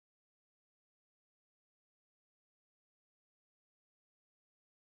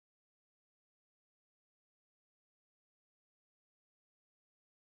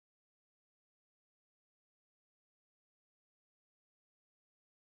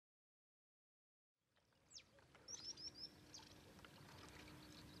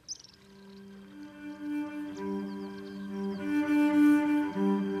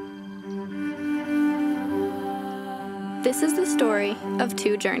This is the story of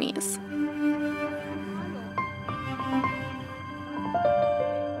two journeys.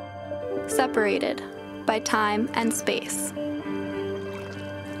 Separated by time and space.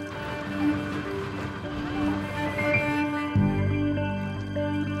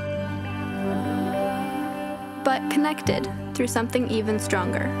 But connected through something even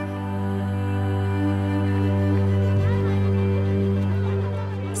stronger.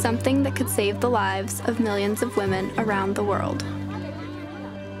 Something that could save the lives of millions of women around the world.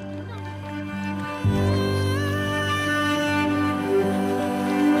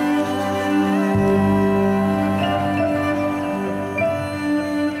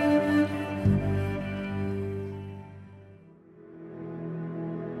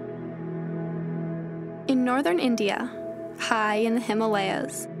 In northern India, high in the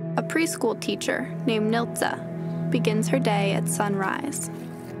Himalayas, a preschool teacher named Nilza begins her day at sunrise.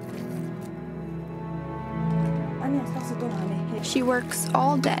 She works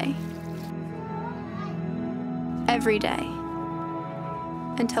all day, every day,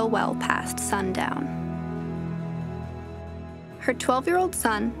 until well past sundown. Her 12-year-old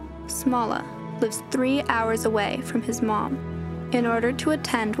son, Smala, lives 3 hours away from his mom in order to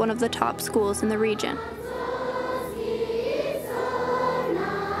attend one of the top schools in the region.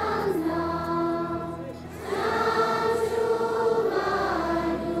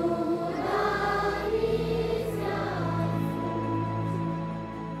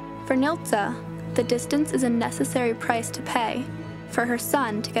 For Nilza, the distance is a necessary price to pay for her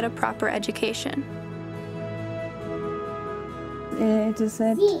son to get a proper education. It is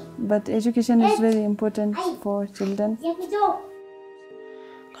sad, but education is very important for children.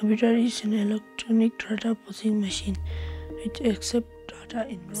 Computer is an electronic data processing machine which accepts data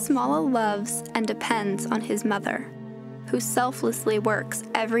in... Smala loves and depends on his mother, who selflessly works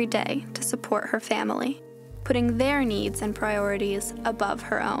every day to support her family, putting their needs and priorities above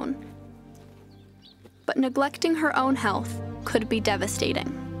her own. But neglecting her own health could be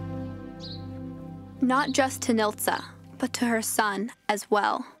devastating. Not just to Nilza, but to her son as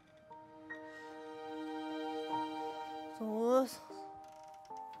well.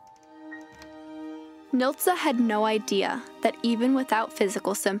 Nilza had no idea that even without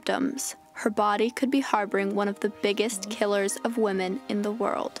physical symptoms, her body could be harboring one of the biggest killers of women in the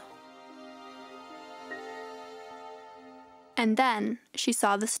world. And then she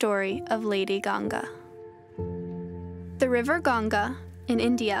saw the story of Lady Ganga. The River Ganga in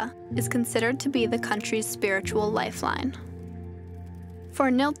India is considered to be the country's spiritual lifeline. For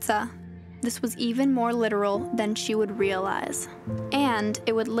Nilza, this was even more literal than she would realize, and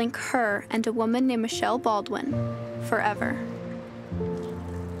it would link her and a woman named Michele Baldwin forever.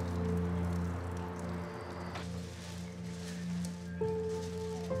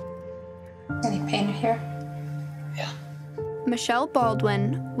 Any pain here? Yeah. Michele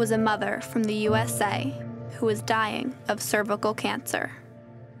Baldwin was a mother from the USA who was dying of cervical cancer.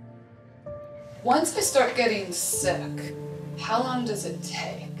 Once I start getting sick, how long does it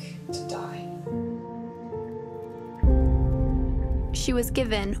take to die? She was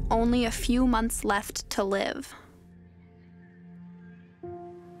given only a few months left to live.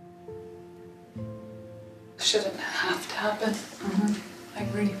 Shouldn't have to happen. I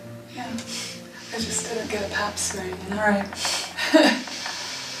agree. Yeah. I just didn't get a pap smear, you know? All right.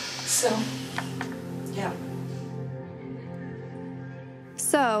 So, yeah.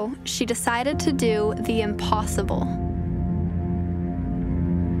 So she decided to do the impossible.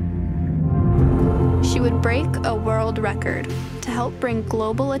 She would break a world record to help bring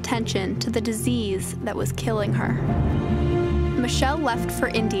global attention to the disease that was killing her. Michele left for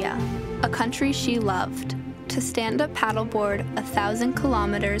India, a country she loved, to stand up paddleboard 1,000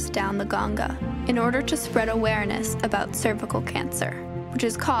 kilometers down the Ganga in order to spread awareness about cervical cancer, which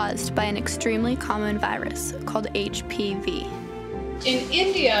is caused by an extremely common virus called HPV. In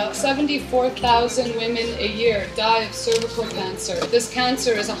India, 74,000 women a year die of cervical cancer. This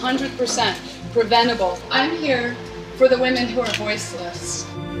cancer is 100% preventable. I'm here for the women who are voiceless.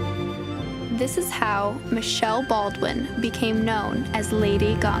 This is how Michele Baldwin became known as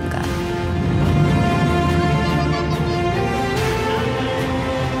Lady Ganga.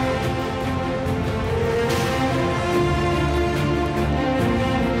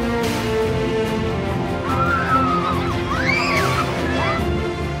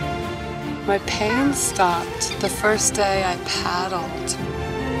 My pain stopped the first day I paddled.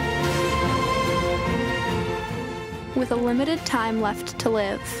 With a limited time left to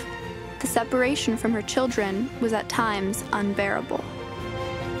live, the separation from her children was at times unbearable.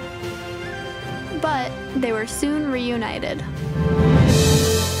 But they were soon reunited.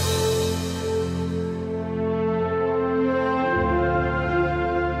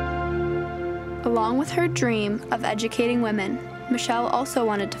 Along with her dream of educating women, Michele also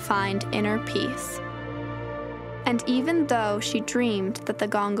wanted to find inner peace. And even though she dreamed that the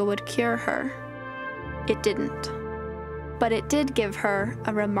Ganga would cure her, it didn't. But it did give her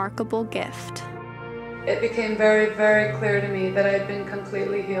a remarkable gift. It became very, very clear to me that I had been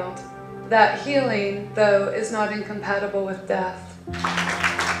completely healed. That healing, though, is not incompatible with death.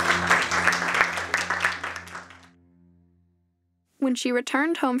 When she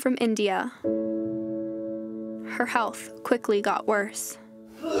returned home from India, her health quickly got worse.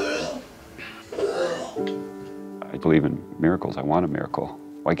 I believe in miracles. I want a miracle.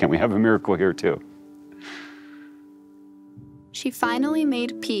 Why can't we have a miracle here too? She finally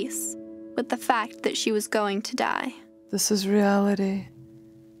made peace with the fact that she was going to die. This is reality,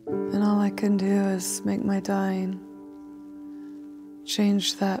 and all I can do is make my dying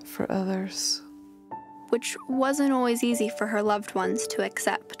change that for others. Which wasn't always easy for her loved ones to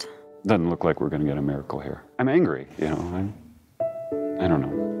accept. Doesn't look like we're going to get a miracle here. I'm angry, you know. I don't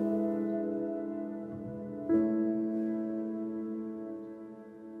know.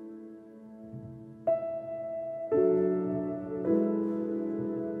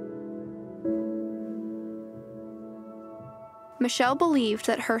 Michele believed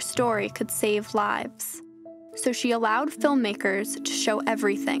that her story could save lives, so she allowed filmmakers to show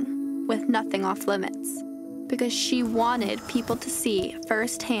everything, with nothing off limits, because she wanted people to see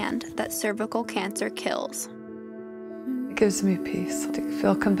firsthand that cervical cancer kills. It gives me peace to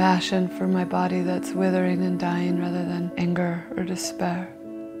feel compassion for my body that's withering and dying rather than anger or despair.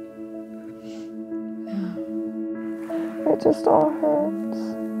 Yeah. It just all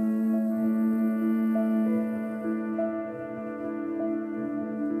hurts.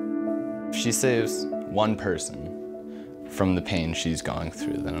 If she saves one person from the pain she's going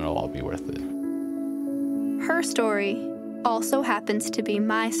through, then it'll all be worth it. Her story also happens to be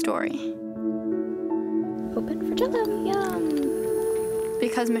my story. Open for Jello, yum!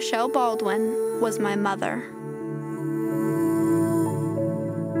 Because Michele Baldwin was my mother.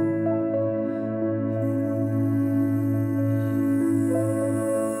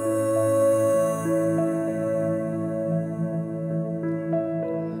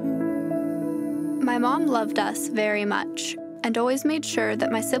 My mom loved us very much and always made sure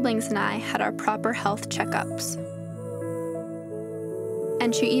that my siblings and I had our proper health checkups.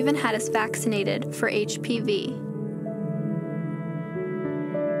 And she even had us vaccinated for HPV.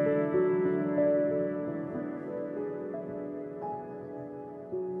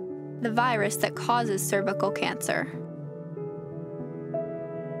 The virus that causes cervical cancer.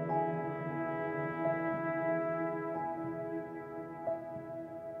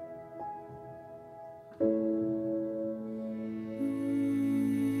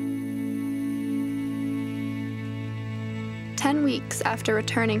 Ten weeks after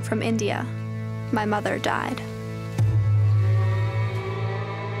returning from India, my mother died.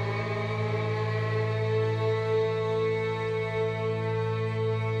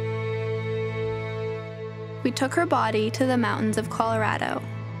 We took her body to the mountains of Colorado,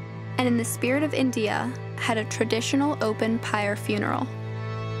 and in the spirit of India, had a traditional open pyre funeral.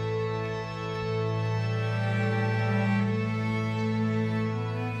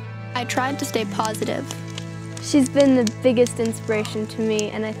 I tried to stay positive. She's been the biggest inspiration to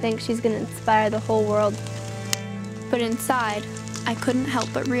me, and I think she's going to inspire the whole world. But inside, I couldn't help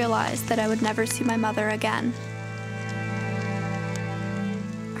but realize that I would never see my mother again.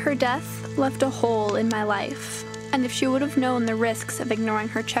 Her death left a hole in my life, and if she would have known the risks of ignoring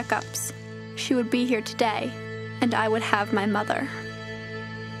her checkups, she would be here today, and I would have my mother.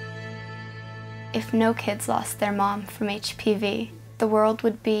 If no kids lost their mom from HPV, the world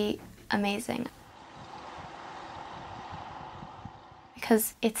would be amazing.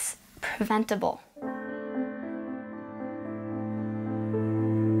 Because it's preventable.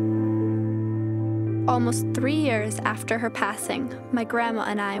 Almost 3 years after her passing, my grandma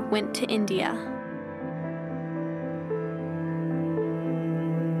and I went to India.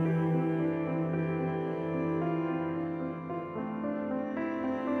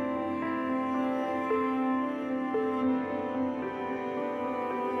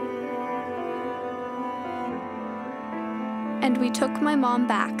 And we took my mom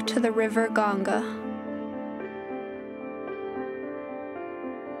back to the River Ganga.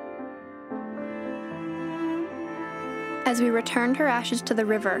 As we returned her ashes to the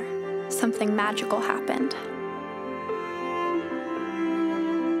river, something magical happened.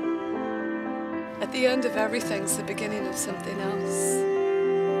 At the end of everything's the beginning of something else.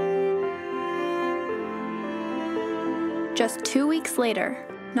 Just 2 weeks later,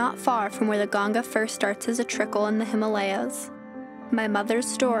 not far from where the Ganga first starts as a trickle in the Himalayas, My mother's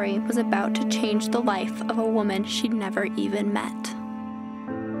story was about to change the life of a woman she'd never even met.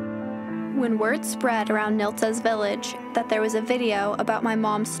 When word spread around Nilza'S village that there was a video about my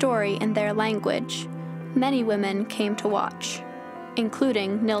mom's story in their language, many women came to watch,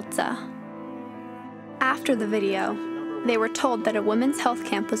 including Nilza. After the video, they were told that a women's health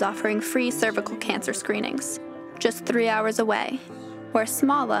camp was offering free cervical cancer screenings, just 3 hours away, where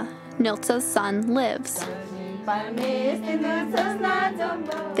Smala, Nilza'S son, lives.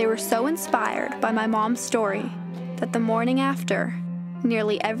 They were so inspired by my mom's story that the morning after,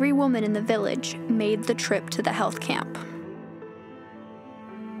 nearly every woman in the village made the trip to the health camp.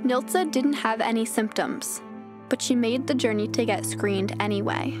 Nilza didn't have any symptoms, but she made the journey to get screened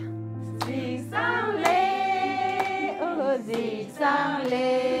anyway.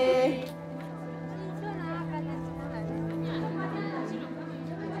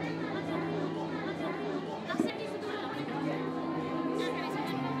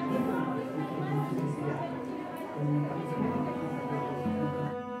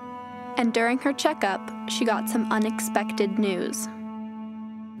 And during her checkup, she got some unexpected news.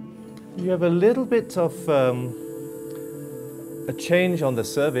 You have a little bit of a change on the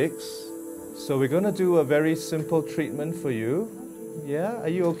cervix, so we're going to do a very simple treatment for you. Yeah, are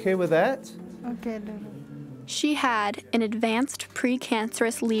you okay with that? Okay. She had an advanced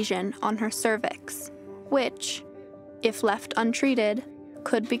precancerous lesion on her cervix, which, if left untreated,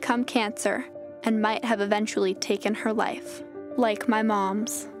 could become cancer and might have eventually taken her life, like my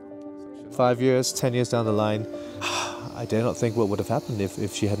mom's. 5 years, 10 years down the line, I dare not think what would have happened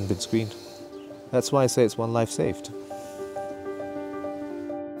if she hadn't been screened. That's why I say it's one life saved.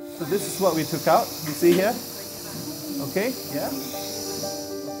 So this is what we took out, you see here? Okay, yeah?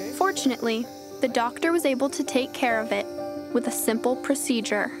 Okay. Fortunately, the doctor was able to take care of it with a simple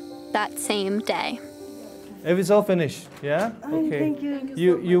procedure that same day. It's all finished, yeah? Okay. Thank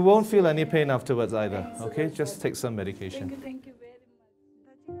you. You won't feel any pain afterwards either, okay? Just take some medication. Thank you very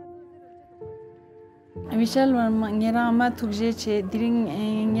much. Michele ngerang ama tukje che diring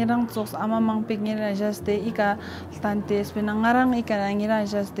ngerang tsoks ama mangpek ngerang jaste ika tante spena ngarang ika ngerang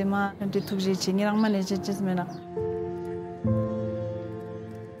jaste ma tante tukje che ngerang ma ne che smena.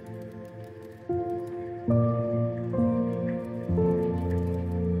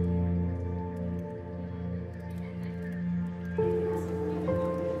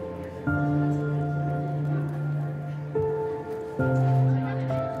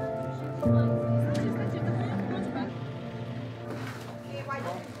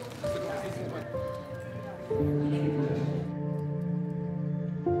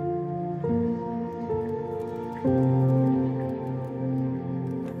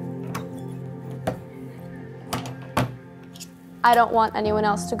 I don't want anyone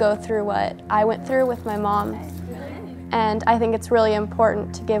else to go through what I went through with my mom. And I think it's really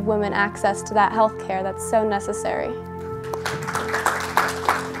important to give women access to that health care that's so necessary.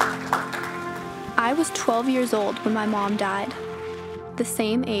 I was 12 years old when my mom died, the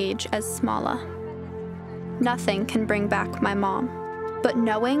same age as Smala. Nothing can bring back my mom, but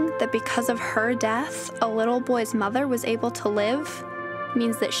knowing that because of her death, a little boy's mother was able to live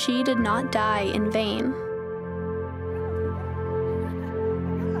means that she did not die in vain.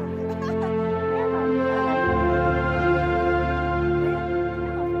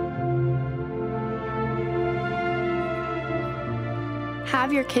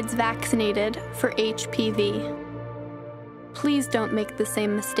 Have your kids vaccinated for HPV. Please don't make the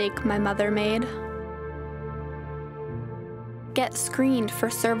same mistake my mother made. Get screened for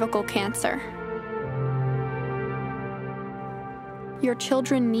cervical cancer. Your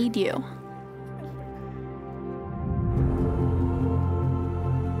children need you.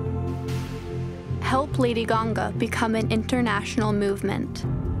 Help Lady Ganga become an international movement.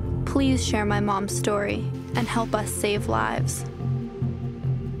 Please share my mom's story and help us save lives.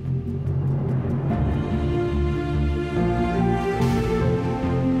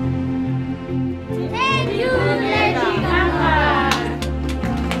 Thank you, Lady Ganga!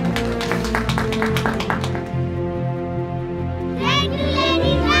 Thank you,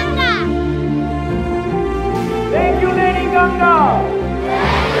 Lady Ganga! Thank you, Lady Ganga!